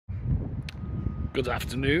Good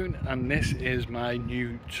afternoon, and this is my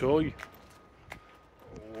new toy.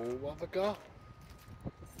 Oh, what have I got?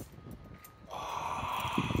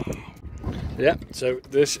 Oh. Yeah, so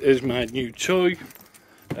this is my new toy.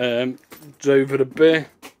 Drove it a bit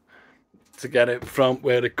to get it from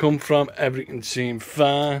where it come from. Everything seemed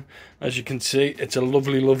fine. As you can see, it's a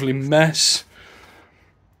lovely mess.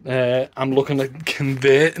 I'm looking at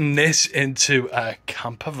converting this into a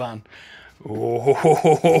camper van. Oh,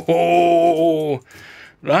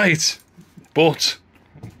 right, but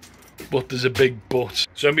there's a big but.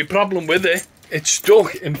 So my problem with it, it's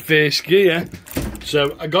stuck in first gear.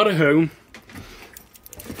 So I got it home,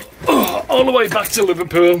 all the way back to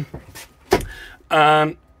Liverpool,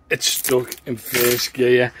 and it's stuck in first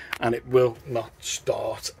gear and it will not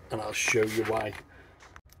start, and I'll show you why.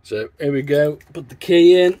 So here we go, put the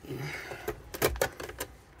key in.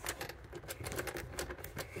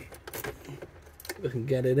 We can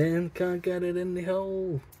get it in, can't get it in the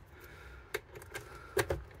hole.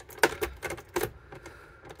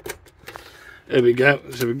 There we go,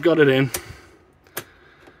 so we've got it in.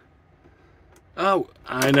 Oh,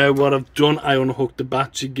 I know what I've done, I unhooked the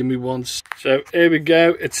battery, give me one. So here we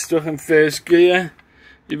go, it's stuck in first gear.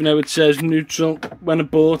 Even though it says neutral, when I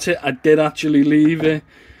bought it, I did actually leave it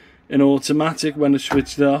in automatic when I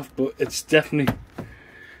switched it off, but it's definitely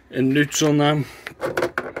in neutral now.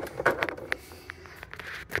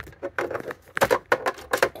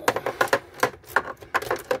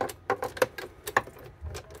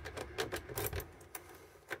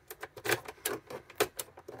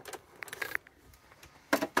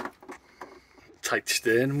 Tight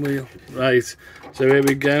steering wheel. Right, so here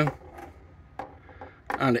we go,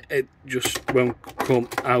 and it just won't come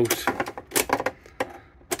out.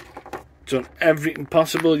 Done everything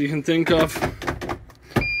possible you can think of.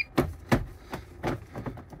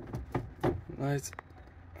 Right,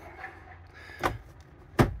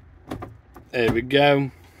 there we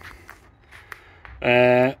go.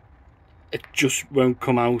 It just won't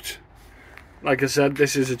come out. Like I said,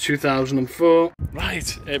 this is a 2004.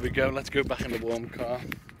 Right, here we go. Let's go back in the warm car.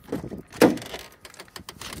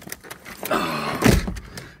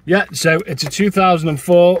 Yeah, so it's a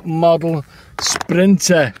 2004 model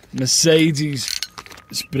Sprinter, Mercedes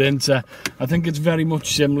Sprinter. I think it's very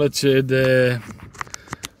much similar to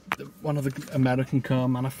one of the American car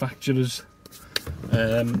manufacturers.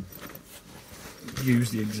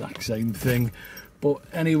 Use the exact same thing. But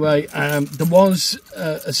anyway, there was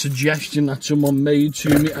a suggestion that someone made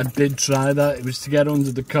to me. I did try that. It was to get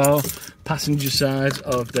under the car. Passenger side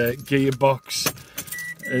of the gearbox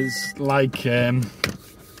is like a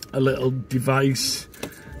little device.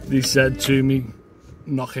 They said to me,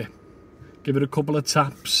 knock it. Give it a couple of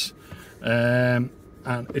taps and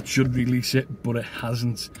it should release it, but it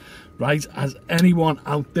hasn't. Right, has anyone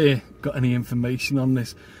out there got any information on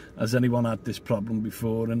this? Has anyone had this problem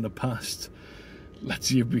before in the past? Let's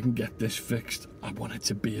see if we can get this fixed. I want it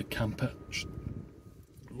to be a camper. Just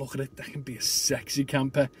look at it, that can be a sexy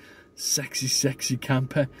camper. Sexy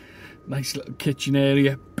camper. Nice little kitchen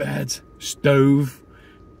area, bed, stove.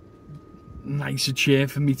 Nicer chair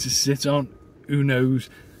for me to sit on. Who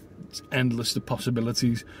knows? It's endless the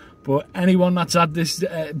possibilities. But anyone that's had this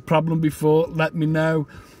problem before, let me know.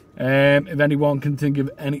 If anyone can think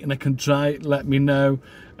of anything I can try, let me know.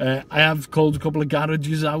 I have called a couple of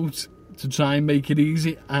garages out to try and make it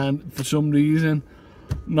easy, and for some reason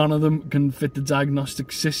none of them can fit the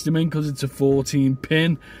diagnostic system in because it's a 14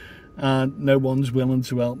 pin and no one's willing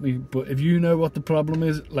to help me. But if you know what the problem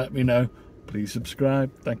is, let me know. Please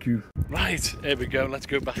subscribe, thank you. Right, here we go, let's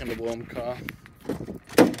go back in the warm car.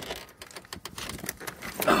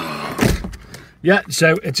 Yeah,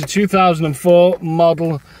 so it's a 2004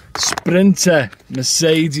 model Sprinter,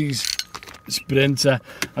 Mercedes Sprinter.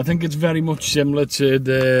 I think it's very much similar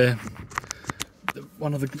to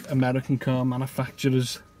one of the American car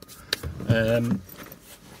manufacturers.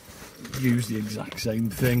 Use the exact same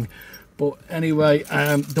thing. But anyway,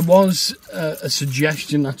 there was a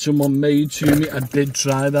suggestion that someone made to me. I did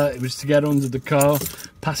try that. It was to get under the car.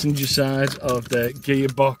 Passenger side of the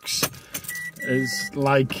gearbox is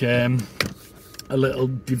like a little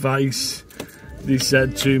device. They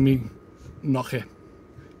said to me, knock it.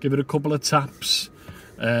 Give it a couple of taps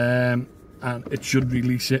and it should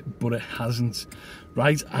release it, but it hasn't.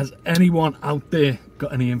 Right, has anyone out there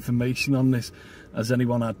got any information on this? Has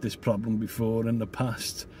anyone had this problem before in the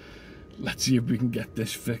past? Let's see if we can get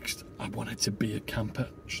this fixed. I want it to be a camper.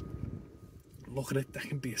 Just look at it, that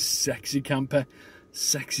can be a sexy camper.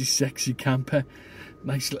 Sexy camper.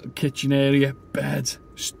 Nice little kitchen area, bed,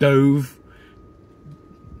 stove.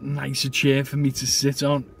 Nicer chair for me to sit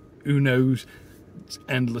on. Who knows? It's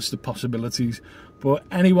endless the possibilities. But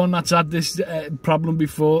anyone that's had this problem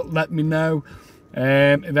before, let me know.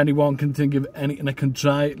 If anyone can think of anything I can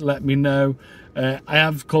try, let me know. I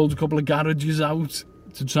have called a couple of garages out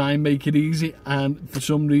to try and make it easy, and for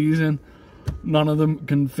some reason none of them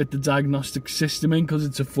can fit the diagnostic system in because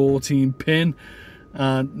it's a 14 pin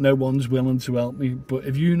and no one's willing to help me. But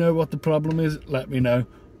if you know what the problem is, let me know.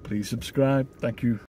 Please subscribe. Thank you.